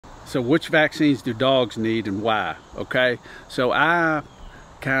So which vaccines do dogs need and why? Okay, so I'm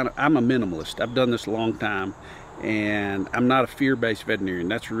a minimalist. I've done this a long time, and I'm not a fear-based veterinarian.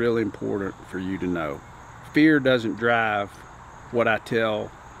 That's really important for you to know. Fear doesn't drive what I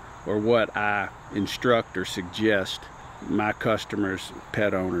tell or what I instruct or suggest my customers,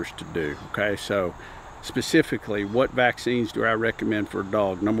 pet owners to do. Okay, so specifically, what vaccines do I recommend for a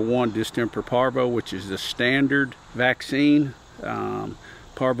dog? Number one, Distemper-Parvo, which is the standard vaccine.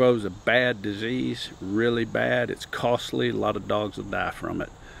 Parvo is a bad disease, really bad. It's costly. A lot of dogs will die from it.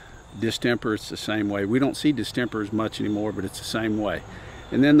 Distemper, it's the same way. We don't see distemper as much anymore, but it's the same way.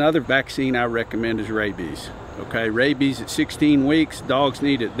 And then the other vaccine I recommend is rabies. Okay, rabies at 16 weeks, dogs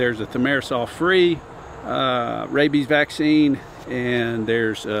need it. There's a thimerosal free rabies vaccine, and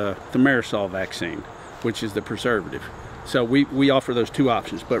there's a thimerosal vaccine, which is the preservative. So we offer those two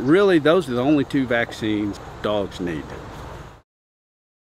options, but really those are the only two vaccines dogs need.